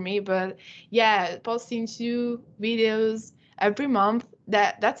much for me. But yeah, posting 2 videos every month,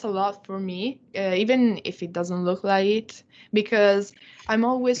 that's a lot for me, even if it doesn't look like it, because I'm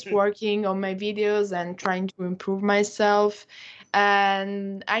always working on my videos and trying to improve myself.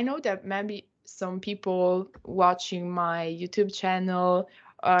 And I know that maybe some people watching my YouTube channel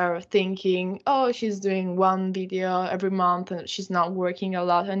are thinking, oh, she's doing 1 video every month and she's not working a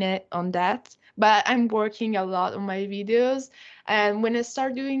lot on that. But I'm working a lot on my videos. And when I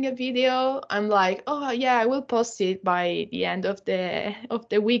start doing a video, I'm like, oh yeah, I will post it by the end of the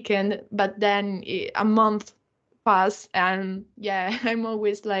weekend. But then a month pass, and yeah, I'm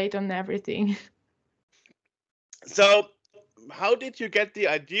always late on everything. So, how did you get the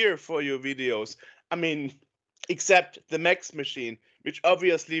idea for your videos? I mean, except the Max machine, which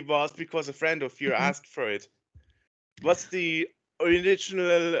obviously was because a friend of yours asked for it. What's the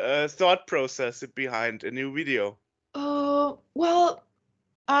original thought process behind a new video? Well,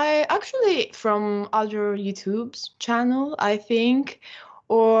 I actually from other YouTube's channel, I think,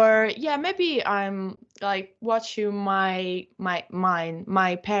 or yeah, maybe I'm like watching my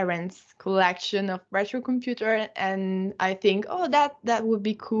parents' collection of retro computer, and I think, oh, that would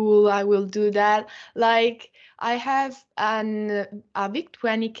be cool. I will do that. Like I have a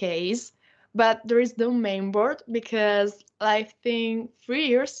VIC-20 case, but there is no mainboard because I think 3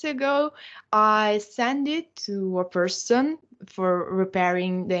 years ago I sent it to a person for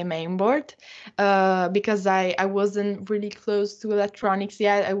repairing the mainboard because I wasn't really close to electronics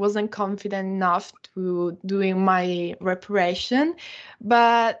yet. I wasn't confident enough to doing my reparation,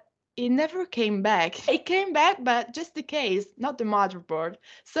 but it never came back. It came back, but just the case, not the motherboard.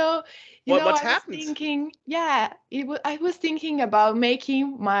 So, what I was happened? thinking, yeah, I was thinking about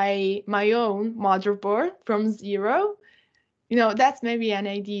making my own motherboard from zero. That's maybe an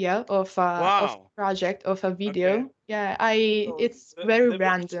idea of a project, of a video. Okay. Yeah, So it's very the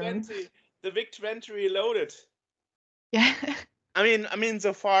random. the VIC-20 Reloaded. Yeah. I mean,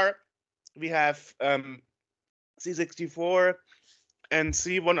 so far we have C64, and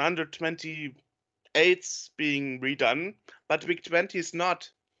C128's being redone, but VIC-20 is not.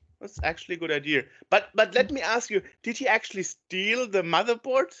 That's actually a good idea. But let me ask you, did he actually steal the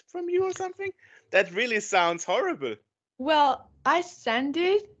motherboard from you or something? That really sounds horrible. Well, I sent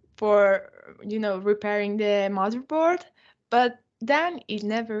it for, repairing the motherboard, but then it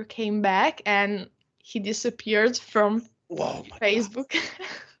never came back and he disappeared from Facebook.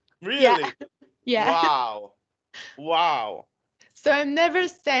 Really? Yeah. Wow. So I'm never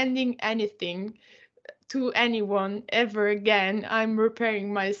sending anything to anyone ever again. I'm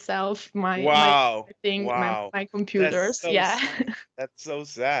repairing myself, my thing, my computers. That's so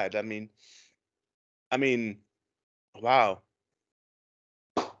sad. I mean, wow.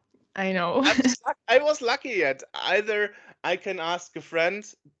 I know. I was lucky yet. Either I can ask a friend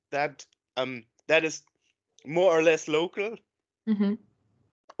that is more or less local,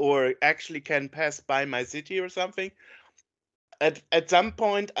 or actually can pass by my city or something. At some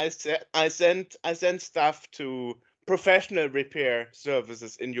point, I sent stuff to professional repair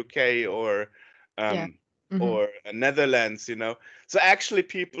services in UK or or Netherlands, So actually,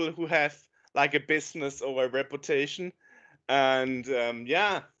 people who have like a business or a reputation, and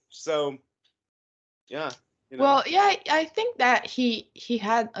Well, yeah, I think that he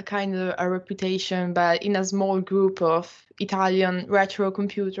had a kind of a reputation, but in a small group of Italian retro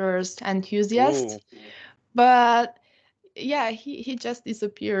computers enthusiasts. But yeah, he just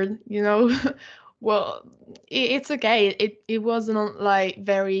disappeared, Well, it's okay. It wasn't like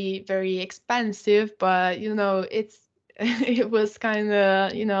very, very expensive, but it was kind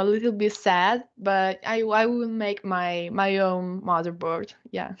of, a little bit sad, but I will make my own motherboard.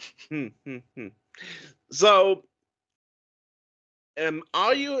 Yeah. So,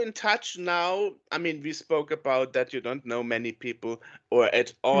 are you in touch now? I mean, we spoke about that you don't know many people or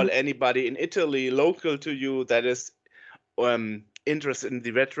at all anybody in Italy local to you that is interested in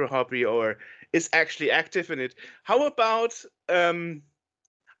the retro hobby or is actually active in it. How about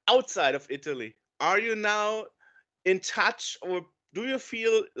outside of Italy? Are you now in touch, or do you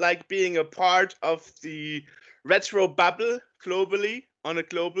feel like being a part of the retro bubble globally on a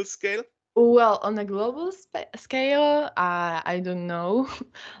global scale? Well, on a global scale, I don't know.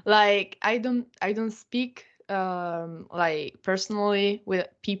 Like I don't speak like personally with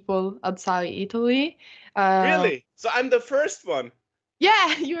people outside Italy. Really? So I'm the first one.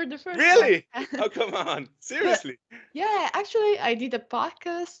 Yeah, you're the first Really? one. Oh, come on. Seriously? Yeah, actually, I did a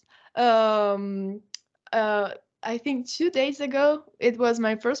podcast. I think 2 days ago. It was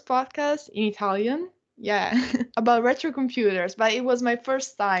my first podcast in Italian. Yeah, about retro computers, but it was my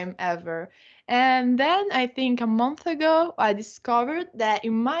first time ever. And then I think a month ago, I discovered that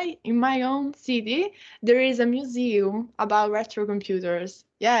in my own city there is a museum about retro computers.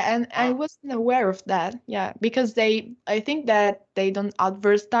 Yeah, and I wasn't aware of that. Yeah, because I think that they don't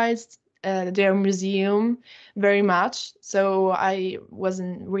advertise their museum very much, so I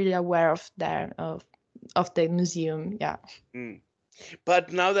wasn't really aware of the museum. Yeah.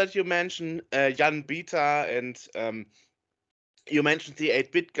 But now that you mention Jan Bita and you mentioned the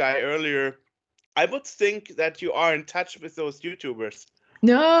 8-bit guy earlier, I would think that you are in touch with those YouTubers.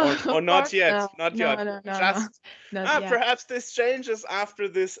 No, or not yet. no. Not No, yet. no, Just not yet. Perhaps this changes after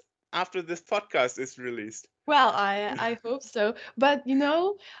this podcast is released. Well, I hope so. But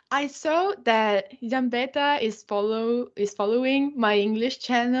I saw that Jambeta is following my English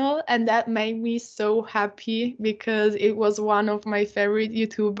channel, and that made me so happy because it was one of my favorite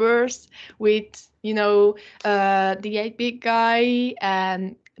YouTubers with the 8-bit guy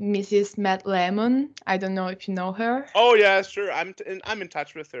and Mrs. Matt Lemon. I don't know if you know her. Oh yeah, sure. I'm in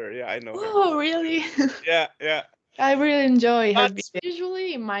touch with her. Yeah, I know her. Oh, really? Yeah. I really enjoy her videos.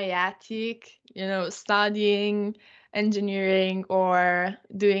 Usually in my attic, studying engineering or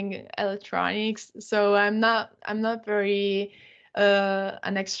doing electronics. So I'm not very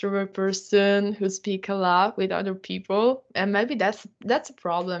an extrovert person who speak a lot with other people, and maybe that's a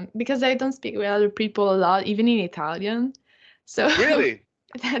problem because I don't speak with other people a lot, even in Italian. So really,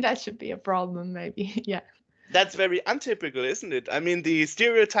 that should be a problem, maybe. Yeah. That's very untypical, isn't it? I mean, the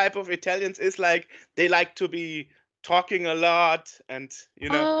stereotype of Italians is like they like to be talking a lot, and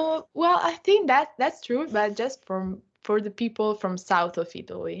well, I think that's true, but just for the people from south of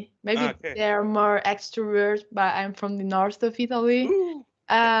Italy, maybe they're more extrovert. But I'm from the north of Italy,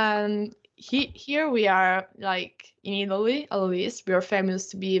 and here we are, like in Italy, at least we are famous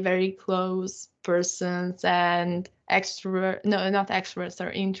to be very close persons and extrovert. No, not extroverts,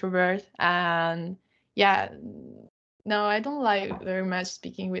 or introvert, and yeah. No, I don't like very much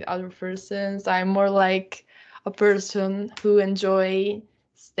speaking with other persons. I'm more like a person who enjoy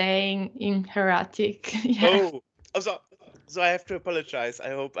staying in her attic. Yeah. Oh, I have to apologize. I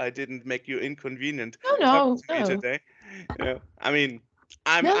hope I didn't make you inconvenient No, talking to me today. I mean,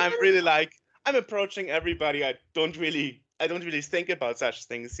 I'm really like, I'm approaching everybody. I don't really think about such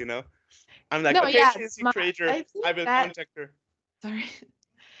things, you know. I'm like, okay, she's a creator. I will contact her. Sorry.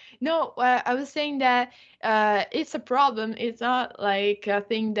 No, I was saying that it's a problem. It's not like a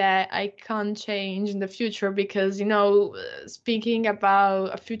thing that I can't change in the future because, you know, speaking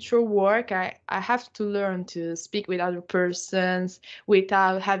about a future work, I have to learn to speak with other persons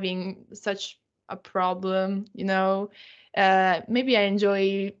without having such a problem, you know. Maybe I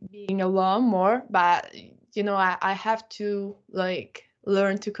enjoy being alone more, but, you know, I have to like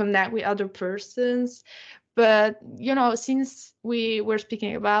learn to connect with other persons. But, you know, since we were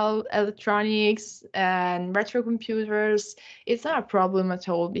speaking about electronics and retro computers, it's not a problem at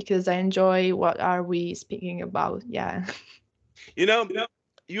all because I enjoy what are we speaking about. Yeah. You know,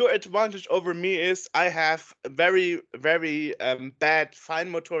 your advantage over me is I have very, very bad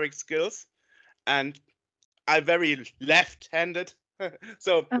fine motoric skills, and I'm very left-handed.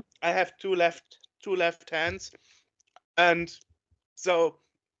 So I have two left hands, and so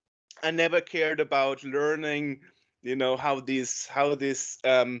I never cared about learning, you know, how this I don't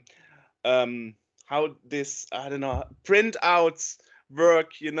know, printouts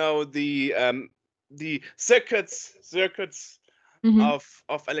work, you know, the circuits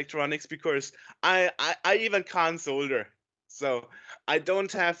of electronics, because I even can't solder. So I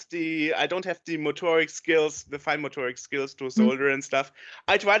don't have the motoric skills, the fine motoric skills to solder and stuff.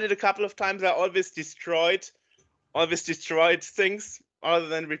 I tried it a couple of times. I always destroyed things other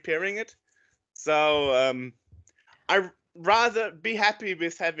than repairing it. So I rather be happy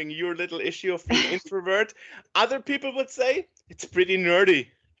with having your little issue of being introvert. Other people would say it's pretty nerdy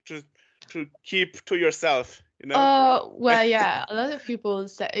to keep to yourself, you know. Well, yeah, a lot of people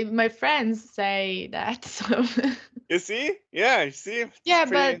say, my friends say that. So you see, yeah, you see. Yeah,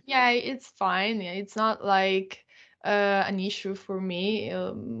 but yeah, it's fine. It's not like an issue for me.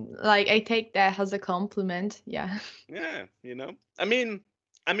 Like I take that as a compliment. Yeah. Yeah, you know. I mean,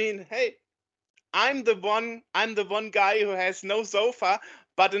 hey, I'm the one guy who has no sofa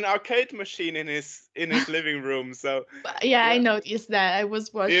but an arcade machine in his living room. So yeah, I noticed that. I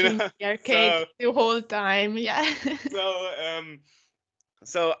was watching the arcade the whole time. Yeah.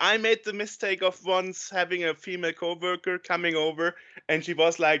 So I made the mistake of once having a female coworker coming over, and she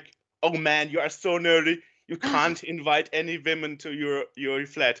was like, "Oh man, you are so nerdy. You can't invite any women to your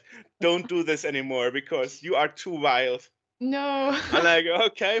flat. Don't do this anymore because you are too wild." No. I'm like,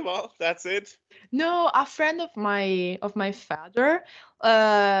 okay, well, that's it. No, a friend of my father,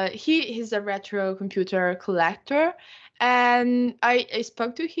 he's a retro computer collector, and I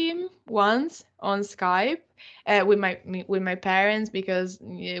spoke to him once on Skype with my parents because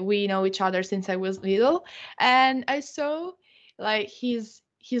we know each other since I was little, and I saw like his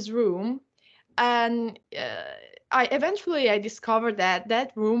room, and I discovered that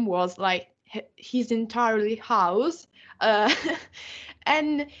that room was like his entirely house. Uh,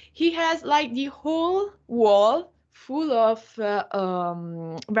 and he has like the whole wall full of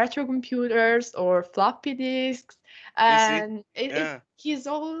retro computers or floppy disks, and his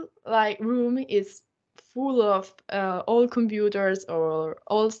whole like room is full of old computers or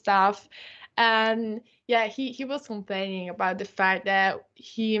old stuff. And yeah, he was complaining about the fact that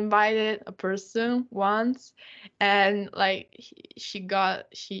he invited a person once, and like she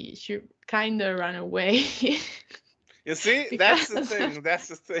kind of ran away. You see, that's the thing. That's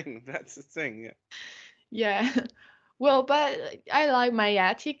the thing. Yeah. Yeah. Well, but I like my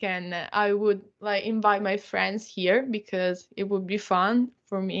attic, and I would like invite my friends here because it would be fun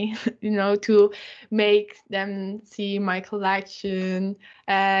for me, you know, to make them see my collection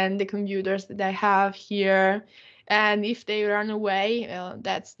and the computers that I have here. And if they run away,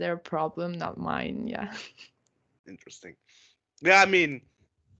 that's their problem, not mine. Yeah. Interesting. Yeah, I mean,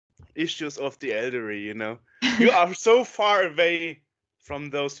 issues of the elderly, you know. You are so far away from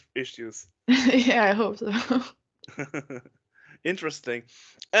those issues. Yeah, I hope so. Interesting.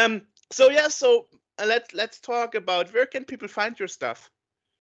 So yeah, let's talk about where can people find your stuff.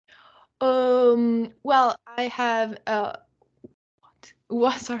 Well, I have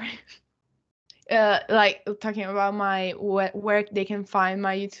what sorry. Like talking about my work, they can find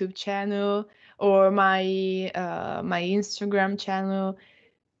my YouTube channel or my my Instagram channel.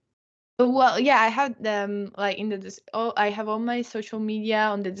 Well, yeah, I have them like in the I have all my social media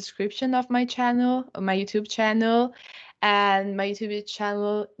on the description of my channel, my YouTube channel, and my YouTube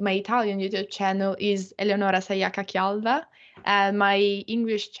channel, my Italian YouTube channel is Eleonora Sayaka Chialda, and my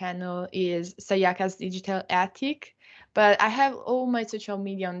English channel is Sayaka's Digital Attic. But I have all my social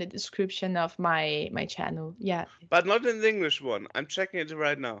media on the description of my channel. Yeah. But not in the English one. I'm checking it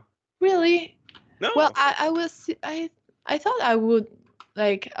right now. Really? No. Well, I thought I would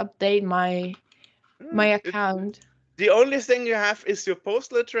like update my account. The only thing you have is your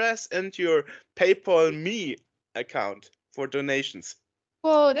postal address and your PayPal Me account for donations.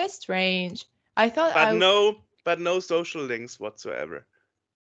 Whoa, that's strange. I thought but no social links whatsoever.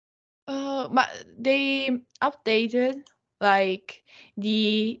 But they updated like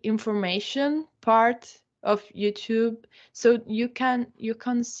the information part of YouTube, so you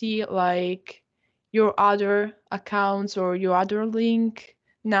can see like your other accounts or your other link.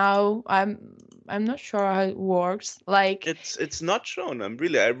 Now I'm not sure how it works. Like it's not shown. I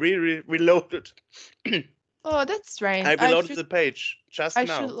really reloaded. Oh, that's strange. I reloaded the page just now. I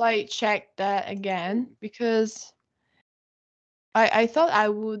should like check that again because I thought I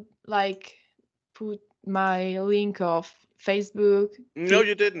would like put my link of Facebook. No,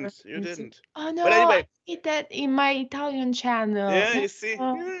 you didn't. You didn't. Oh no! But anyway, I did that in my Italian channel. Yeah, you see.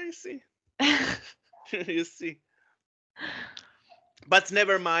 Yeah, you see. You see. But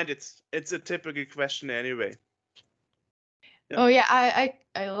never mind. It's a typical question anyway. Yeah. Oh yeah, I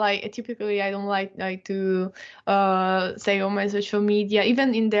like typically I don't like to say on my social media.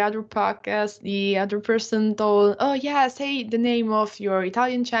 Even in the other podcast, the other person told, oh yeah, say the name of your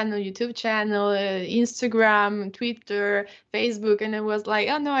Italian channel, YouTube channel, Instagram, Twitter, Facebook, and I was like,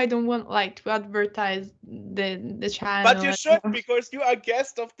 oh no, I don't want like to advertise the channel. But you should because you are a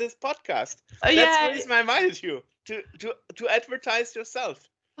guest of this podcast. That's the reason I invited you to advertise yourself.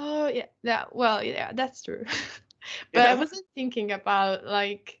 Oh yeah, well yeah, that's true. But I wasn't thinking about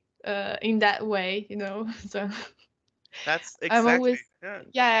like in that way, so that's exactly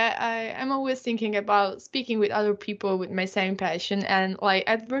I'm always thinking about speaking with other people with my same passion, and like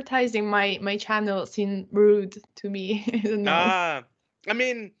advertising my channel seemed rude to me. I don't know. I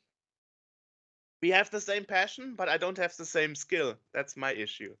mean, we have the same passion, but I don't have the same skill. That's my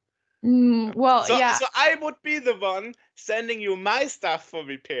issue. So I would be the one sending you my stuff for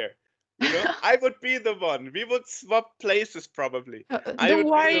repair. I would be the one. We would swap places probably. Don't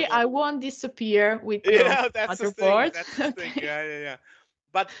worry, I won't disappear with that's the thing. That's the thing. Yeah.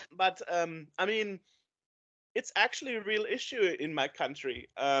 But I mean, it's actually a real issue in my country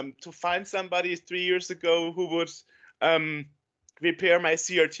to find somebody 3 years ago who would repair my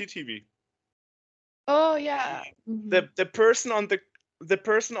CRT TV. Oh yeah. The person on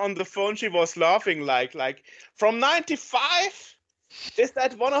the phone, she was laughing like from 95. Is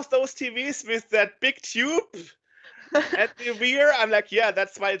that one of those TVs with that big tube at the rear? I'm like, yeah,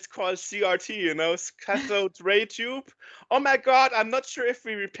 that's why it's called CRT, cathode ray tube. Oh my God, I'm not sure if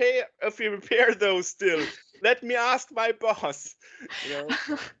we repair those still. Let me ask my boss.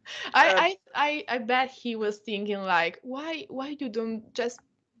 I bet he was thinking like, why you don't just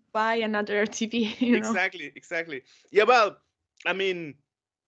buy another TV? Exactly. Yeah, well, I mean,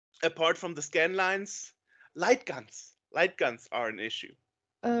 apart from the scan lines, light guns are an issue.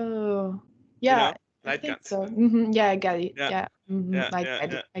 Oh, yeah. Light guns. So. Yeah, I get it. Yeah.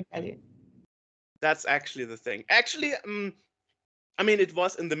 I get it. That's actually the thing. Actually, I mean, it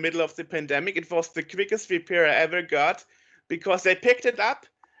was in the middle of the pandemic. It was the quickest repair I ever got because they picked it up.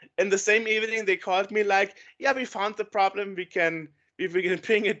 In the same evening, they called me like, yeah, we found the problem. We can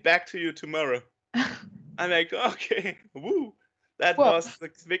bring it back to you tomorrow. I'm like, okay, woo. That was the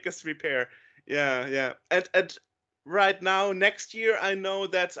quickest repair. Yeah. And right now, next year, I know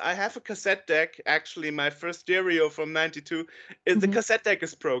that I have a cassette deck. Actually, my first stereo from '92, the cassette deck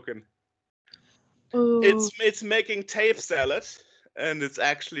is broken. Ooh. It's making tape salad, and it's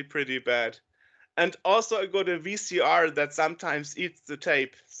actually pretty bad. And also, I got a VCR that sometimes eats the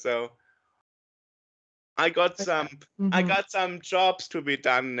tape. So I got some jobs to be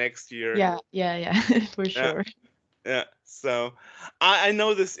done next year. Yeah, for sure. Yeah, so I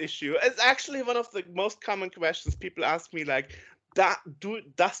know this issue. It's actually one of the most common questions people ask me, like,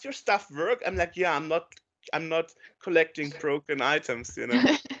 does your stuff work? I'm like, yeah, I'm not collecting broken items,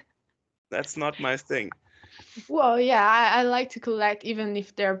 That's not my thing. Well, yeah, I like to collect even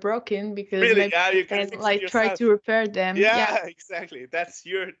if they're broken because really, you can like try to repair them. Yeah, exactly. That's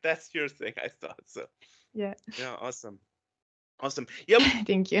your thing. I thought so. Yeah. Yeah, awesome. Yep.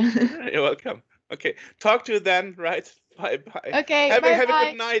 Thank you. You're welcome. Okay, talk to you then, right? Bye. Okay, have bye. a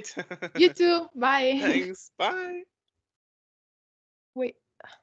good night. You too. Bye. Thanks. Bye.